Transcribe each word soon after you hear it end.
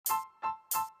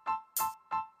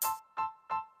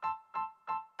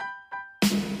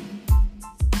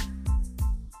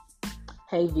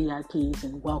Hey VIPs,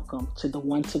 and welcome to the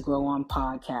One to Grow On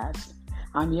podcast.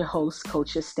 I'm your host,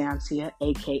 Coach Estancia,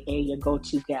 aka your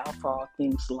go-to gal for all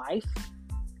things life.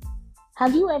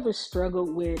 Have you ever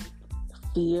struggled with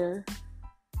fear,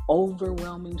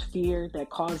 overwhelming fear that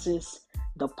causes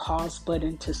the pause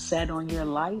button to set on your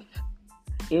life?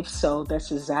 If so,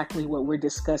 that's exactly what we're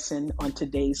discussing on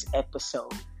today's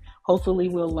episode. Hopefully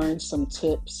we'll learn some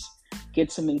tips,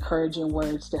 get some encouraging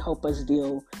words to help us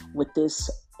deal with this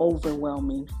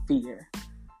overwhelming fear.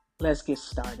 Let's get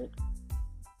started.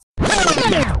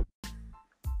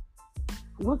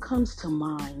 What comes to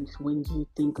mind when you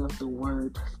think of the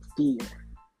word fear?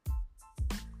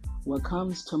 What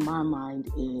comes to my mind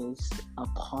is a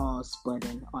pause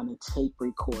button on a tape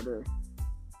recorder.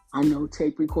 I know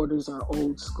tape recorders are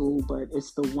old school, but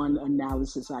it's the one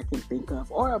analysis I can think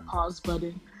of. Or a pause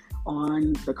button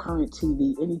on the current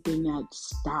TV, anything that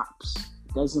stops,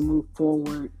 doesn't move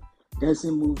forward,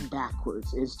 doesn't move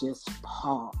backwards, it's just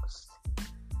paused.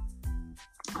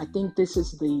 I think this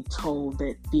is the toll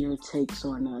that fear takes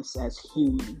on us as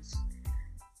humans.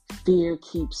 Fear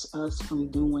keeps us from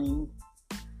doing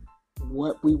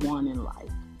what we want in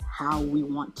life, how we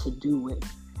want to do it,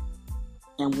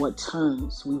 and what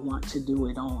terms we want to do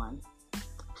it on.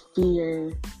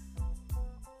 Fear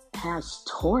has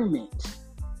torment.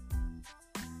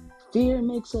 Fear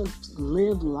makes us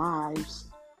live lives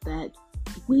that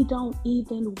we don't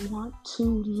even want to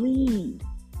lead.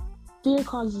 Fear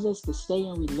causes us to stay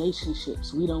in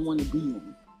relationships we don't want to be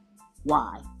in.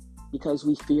 Why? Because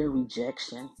we fear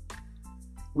rejection.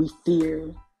 We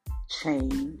fear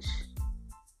change.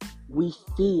 We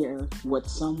fear what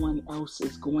someone else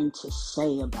is going to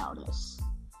say about us.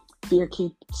 Fear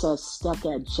keeps us stuck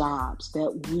at jobs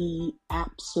that we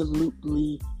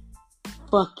absolutely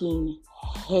fucking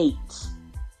hate.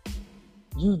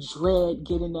 You dread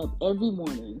getting up every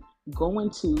morning, going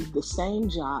to the same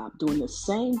job, doing the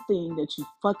same thing that you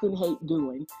fucking hate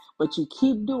doing, but you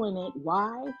keep doing it.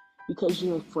 Why? Because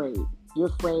you're afraid. You're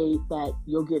afraid that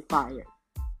you'll get fired.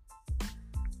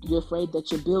 You're afraid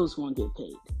that your bills won't get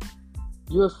paid.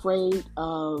 You're afraid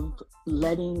of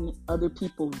letting other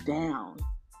people down.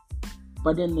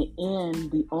 But in the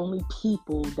end, the only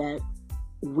people that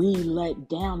we let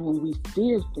down when we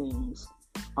fear things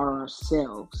are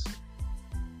ourselves.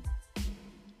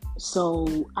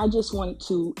 So I just want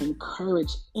to encourage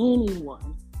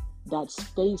anyone that's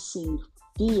facing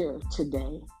fear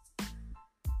today.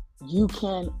 You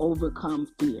can overcome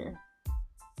fear.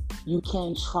 You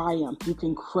can triumph. You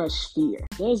can crush fear.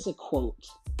 There's a quote.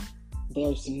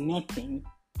 There's nothing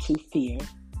to fear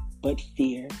but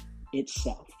fear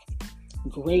itself.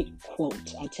 Great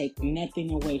quote. I take nothing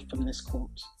away from this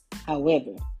quote.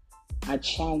 However, I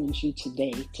challenge you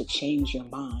today to change your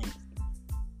mind.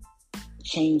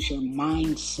 Change your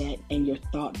mindset and your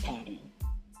thought pattern.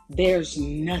 There's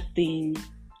nothing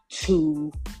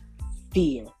to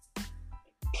fear.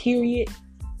 Period.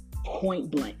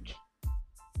 Point blank.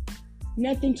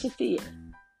 Nothing to fear.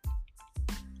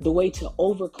 The way to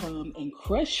overcome and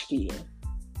crush fear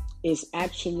is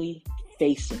actually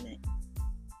facing it.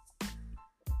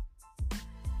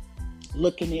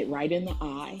 Looking it right in the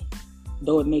eye,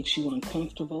 though it makes you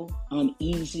uncomfortable,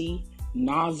 uneasy,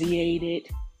 nauseated.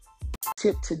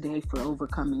 Tip today for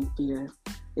overcoming fear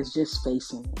is just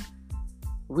facing it.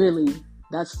 Really,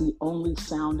 that's the only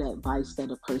sound advice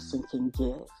that a person can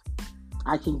give.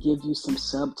 I can give you some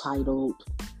subtitled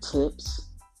tips,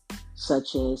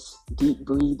 such as deep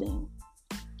breathing.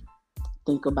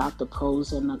 Think about the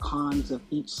pros and the cons of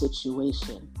each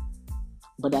situation.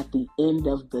 But at the end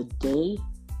of the day,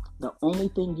 the only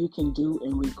thing you can do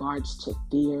in regards to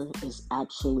fear is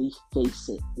actually face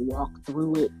it, walk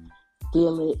through it,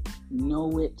 feel it,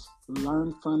 know it,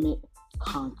 learn from it,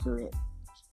 conquer it.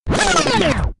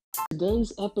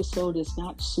 Today's episode is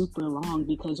not super long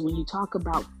because when you talk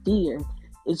about fear,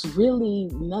 it's really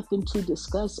nothing to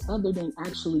discuss other than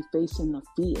actually facing the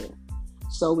fear.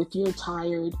 So if you're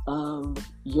tired of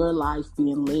your life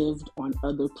being lived on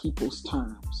other people's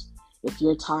terms, if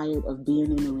you're tired of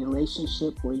being in a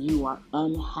relationship where you are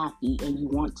unhappy and you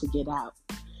want to get out,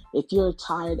 if you're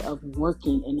tired of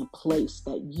working in a place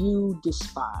that you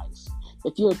despise,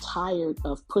 if you're tired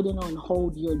of putting on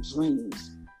hold your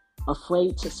dreams,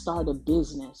 afraid to start a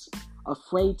business,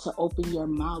 afraid to open your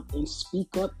mouth and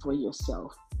speak up for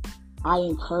yourself, I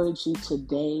encourage you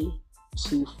today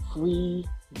to free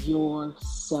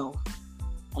yourself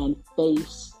and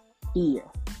face fear.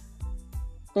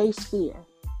 Face fear.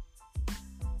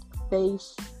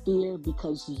 Face fear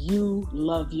because you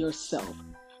love yourself.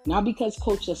 Not because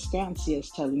Coach Estancia is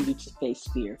telling you to face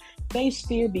fear. Face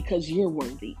fear because you're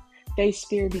worthy. Face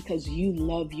fear because you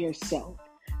love yourself.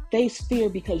 Face fear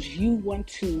because you want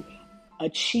to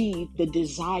achieve the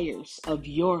desires of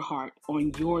your heart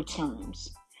on your terms.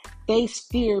 Face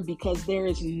fear because there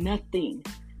is nothing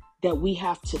that we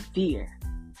have to fear.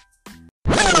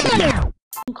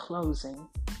 In closing,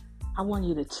 I want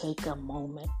you to take a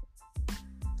moment.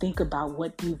 Think about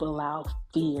what you've allowed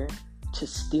fear to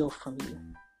steal from you.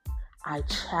 I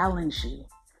challenge you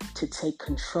to take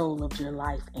control of your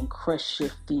life and crush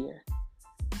your fear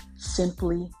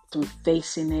simply through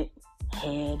facing it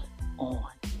head on.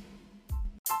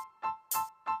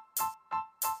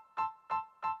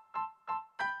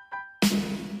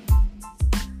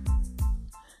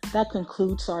 That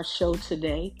concludes our show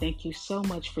today. Thank you so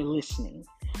much for listening.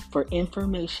 For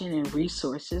information and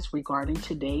resources regarding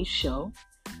today's show,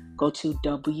 go to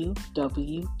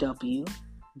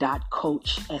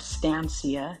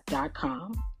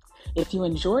www.coachestancia.com. If you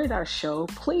enjoyed our show,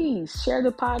 please share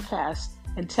the podcast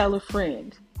and tell a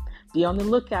friend. Be on the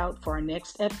lookout for our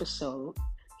next episode,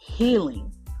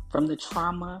 Healing from the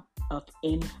Trauma of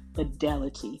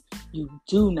Infidelity. You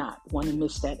do not want to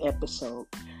miss that episode.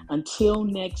 Until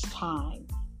next time,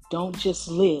 don't just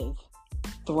live,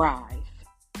 thrive.